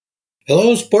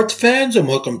Hello, sports fans, and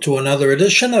welcome to another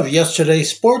edition of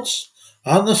Yesterday's Sports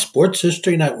on the Sports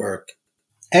History Network.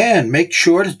 And make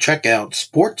sure to check out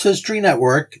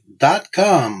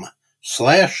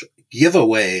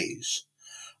sportshistorynetwork.com/giveaways.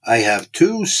 I have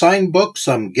two signed books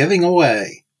I'm giving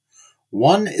away.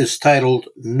 One is titled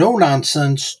No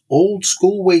Nonsense Old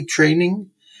School Weight Training,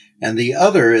 and the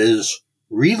other is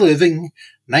Reliving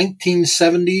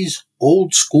 1970s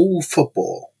Old School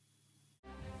Football.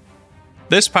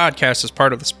 This podcast is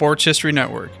part of the Sports History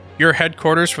Network, your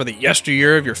headquarters for the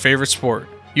yesteryear of your favorite sport.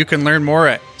 You can learn more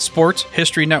at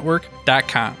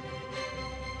sportshistorynetwork.com.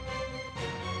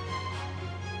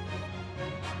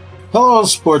 Hello,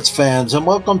 sports fans, and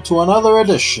welcome to another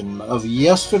edition of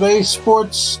Yesterday's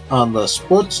Sports on the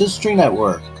Sports History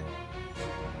Network.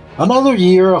 Another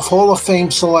year of Hall of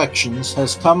Fame selections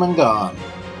has come and gone.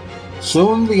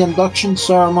 Soon the induction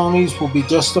ceremonies will be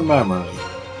just a memory,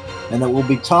 and it will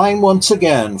be time once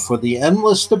again for the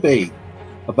endless debate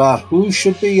about who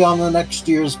should be on the next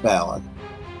year's ballot.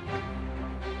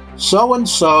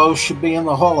 So-and-so should be in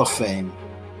the Hall of Fame.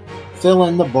 Fill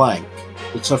in the blank.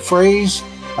 It's a phrase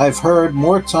I've heard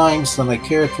more times than I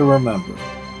care to remember.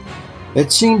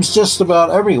 It seems just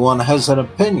about everyone has an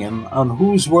opinion on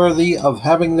who's worthy of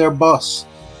having their bust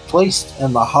placed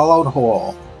in the hallowed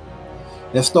hall.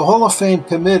 If the Hall of Fame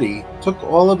committee took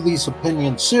all of these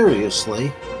opinions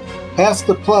seriously, half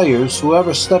the players who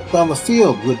ever stepped on the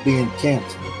field would be in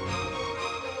Canton.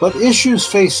 But issues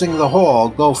facing the Hall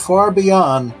go far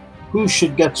beyond who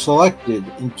should get selected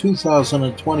in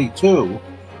 2022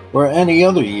 or any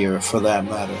other year for that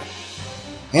matter.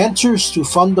 Answers to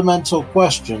fundamental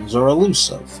questions are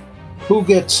elusive. Who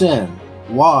gets in?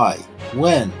 Why?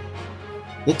 When?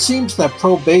 It seems that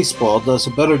pro baseball does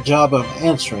a better job of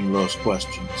answering those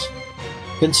questions.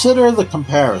 Consider the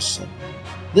comparison.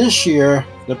 This year,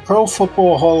 the Pro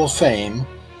Football Hall of Fame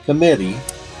committee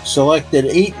selected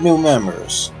 8 new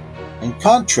members. In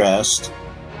contrast,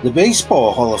 the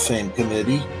Baseball Hall of Fame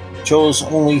committee chose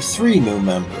only 3 new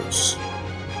members.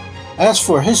 As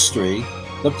for history,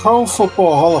 the Pro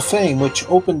Football Hall of Fame, which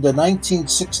opened in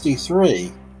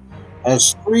 1963,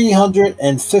 has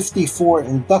 354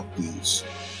 inductees,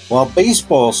 while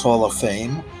Baseball's Hall of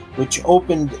Fame, which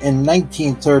opened in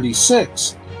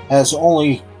 1936, has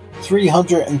only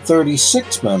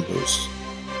 336 members.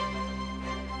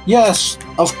 Yes,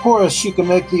 of course, you can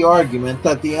make the argument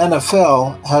that the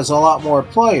NFL has a lot more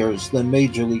players than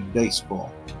Major League Baseball.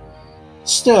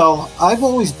 Still, I've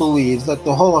always believed that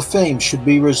the Hall of Fame should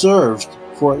be reserved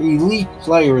for elite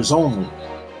players only.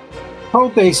 Pro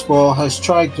baseball has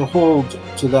tried to hold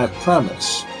to that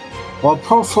premise, while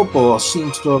pro football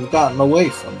seems to have gotten away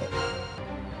from it.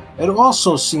 It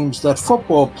also seems that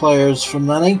football players from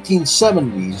the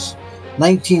 1970s,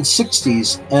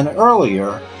 1960s, and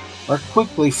earlier are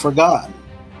quickly forgotten.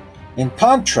 In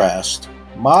contrast,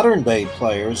 modern-day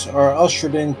players are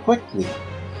ushered in quickly,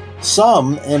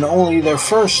 some in only their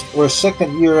first or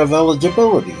second year of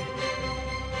eligibility.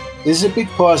 Is it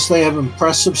because they have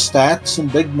impressive stats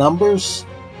and big numbers?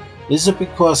 Is it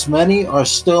because many are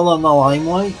still in the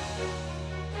limelight?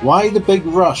 Why the big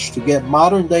rush to get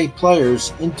modern-day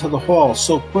players into the Hall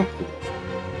so quickly?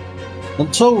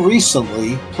 Until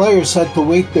recently, players had to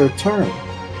wait their turn,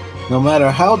 no matter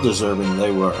how deserving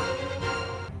they were.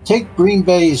 Take Green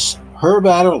Bay's Herb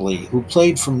Adderley, who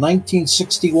played from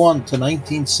 1961 to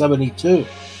 1972.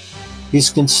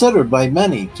 He's considered by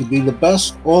many to be the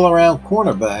best all-around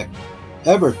cornerback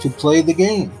ever to play the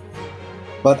game.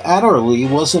 But Adderley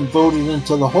wasn't voted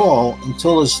into the Hall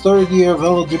until his third year of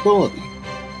eligibility.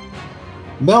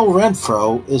 Mel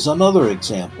Renfro is another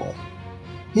example.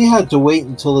 He had to wait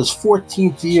until his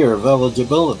 14th year of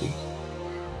eligibility.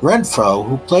 Renfro,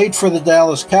 who played for the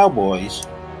Dallas Cowboys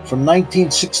from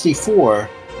 1964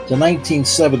 to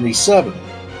 1977,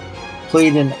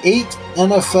 played in 8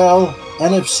 NFL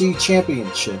NFC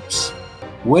championships,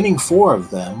 winning 4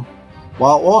 of them,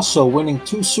 while also winning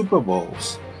 2 Super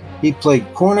Bowls. He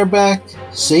played cornerback,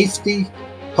 safety,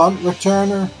 punt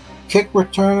returner, kick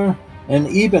returner, and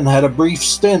even had a brief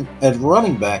stint at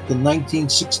running back in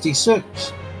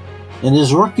 1966. In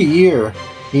his rookie year,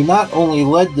 he not only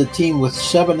led the team with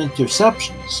 7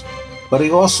 interceptions, but he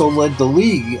also led the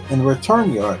league in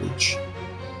return yardage.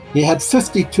 He had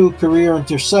 52 career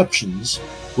interceptions,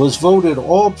 was voted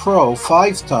All-Pro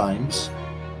 5 times,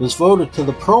 was voted to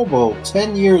the Pro Bowl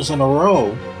 10 years in a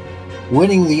row,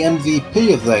 winning the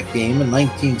MVP of that game in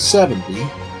 1970,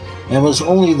 and was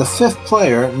only the 5th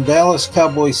player in Dallas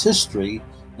Cowboys history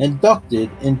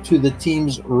inducted into the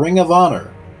team's Ring of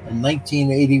Honor in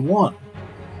 1981.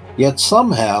 Yet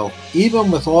somehow,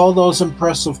 even with all those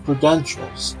impressive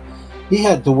credentials, He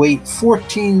had to wait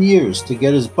 14 years to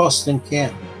get his bust in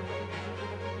Canton.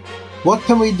 What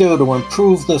can we do to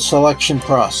improve the selection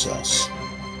process?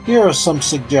 Here are some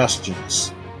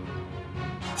suggestions.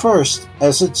 First,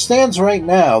 as it stands right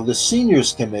now, the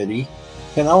Seniors Committee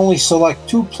can only select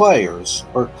 2 players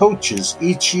or coaches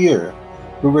each year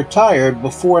who retired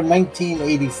before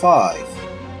 1985.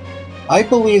 I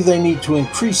believe they need to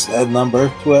increase that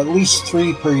number to at least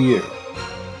 3 per year.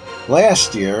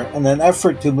 Last year, in an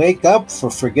effort to make up for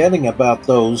forgetting about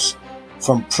those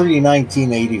from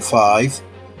pre-1985,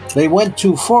 they went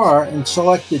too far and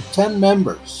selected 10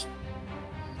 members.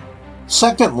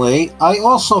 Secondly, I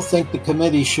also think the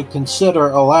committee should consider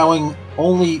allowing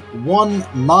only 1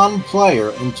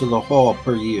 non-player into the Hall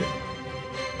per year.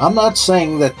 I'm not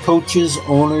saying that coaches,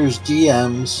 owners,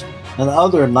 GMs, and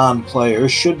other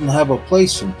non-players shouldn't have a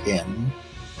place in Canton,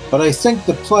 but I think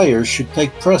the players should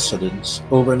take precedence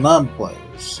over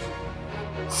non-players.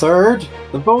 Third,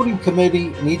 the voting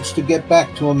committee needs to get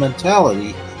back to a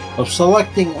mentality of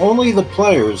selecting only the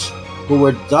players who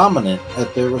were dominant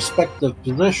at their respective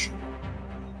position.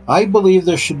 I believe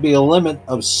there should be a limit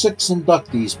of 6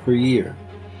 inductees per year.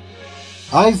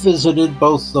 I've visited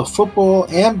both the Football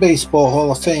and Baseball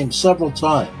Hall of Fame several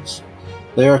times.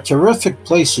 They are terrific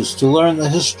places to learn the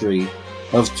history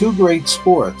of 2 great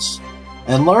sports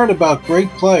and learn about great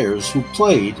players who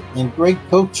played and great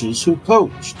coaches who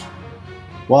coached.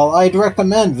 While I'd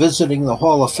recommend visiting the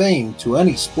Hall of Fame to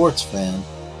any sports fan,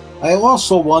 I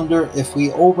also wonder if we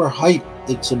overhype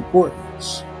its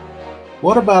importance.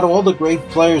 What about all the great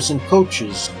players and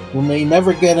coaches who may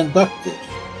never get inducted?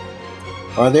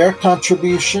 Are their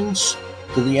contributions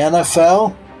to the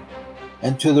NFL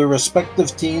and to their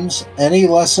respective teams any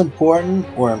less important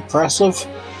or impressive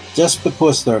just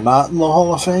because they're not in the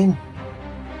Hall of Fame?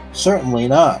 Certainly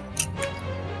not.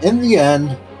 In the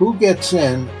end, who gets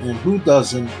in and who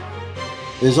doesn't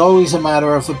is always a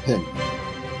matter of opinion.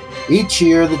 Each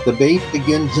year, the debate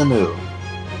begins anew.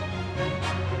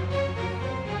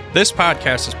 This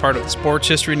podcast is part of the Sports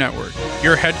History Network,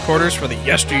 your headquarters for the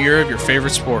yesteryear of your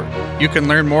favorite sport. You can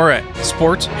learn more at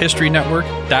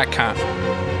sportshistorynetwork.com.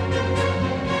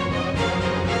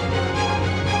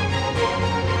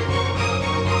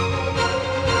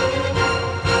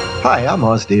 Hi, I'm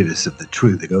Oz Davis of the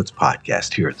True the Goats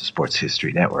podcast here at the Sports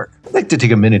History Network. I'd like to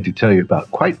take a minute to tell you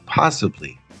about quite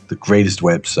possibly the greatest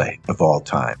website of all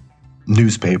time,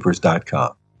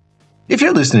 newspapers.com. If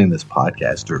you're listening to this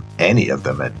podcast, or any of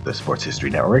them at the Sports History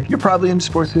Network, you're probably into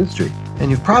sports history.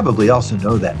 And you probably also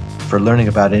know that for learning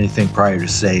about anything prior to,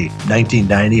 say,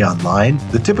 1990 online,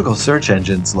 the typical search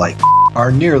engines like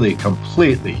are nearly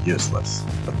completely useless.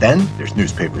 But then there's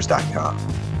newspapers.com.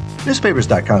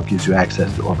 Newspapers.com gives you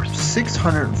access to over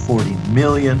 640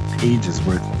 million pages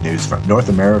worth of news from North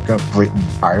America, Britain,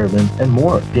 Ireland, and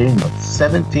more, dating from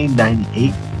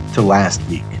 1798 to last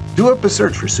week. Do up a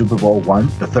search for Super Bowl I,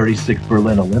 the 36th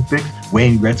Berlin Olympics,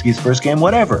 Wayne Gretzky's first game,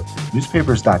 whatever.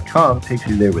 Newspapers.com takes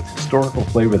you there with historical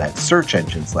flavor that search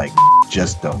engines like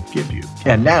just don't give you.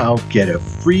 And now, get a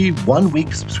free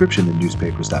 1-week subscription to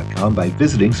newspapers.com by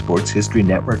visiting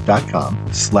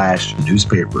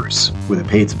sportshistorynetwork.com/newspapers. With a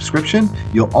paid subscription,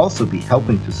 you'll also be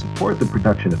helping to support the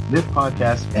production of this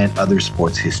podcast and other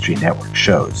Sports History Network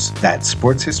shows. That's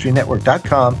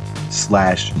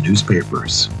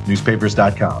sportshistorynetwork.com/newspapers.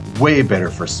 Newspapers.com. Way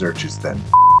better for searches than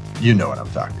you know what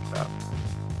I'm talking about.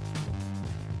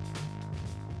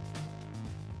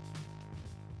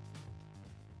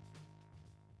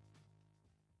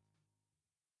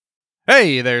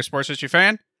 Hey there, sports history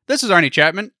fan. This is Arnie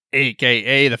Chapman,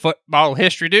 aka the Football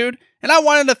History Dude, and I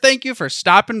wanted to thank you for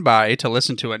stopping by to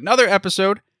listen to another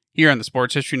episode here on the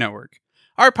Sports History Network.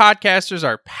 Our podcasters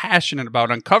are passionate about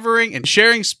uncovering and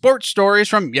sharing sports stories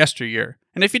from yesteryear.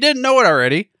 And if you didn't know it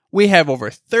already, we have over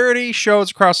 30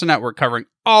 shows across the network covering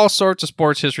all sorts of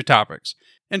sports history topics.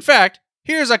 In fact,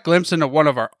 here's a glimpse into one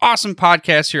of our awesome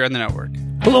podcasts here on the network.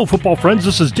 Hello, football friends.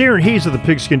 This is Darren Hayes of the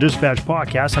Pigskin Dispatch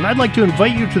podcast, and I'd like to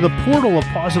invite you to the portal of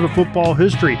positive football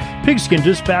history, Pigskin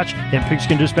Dispatch and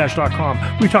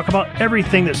pigskindispatch.com. We talk about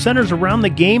everything that centers around the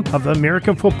game of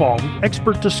American football,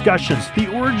 expert discussions,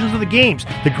 the origins of the games,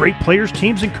 the great players,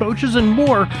 teams, and coaches, and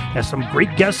more, and some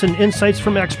great guests and insights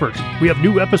from experts. We have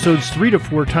new episodes 3 to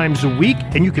 4 times a week,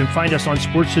 and you can find us on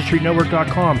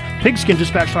sportshistorynetwork.com,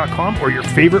 pigskindispatch.com, or your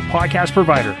favorite podcast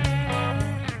provider.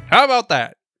 How about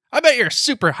that? I bet you're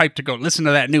super hyped to go listen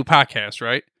to that new podcast,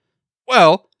 right?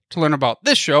 Well, to learn about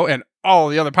this show and all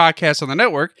the other podcasts on the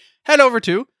network, head over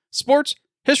to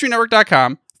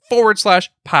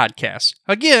sportshistorynetwork.com/podcasts.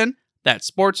 Again, that's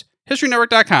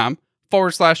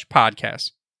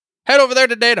sportshistorynetwork.com/podcasts. Head over there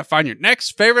today to find your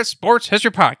next favorite sports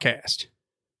history podcast.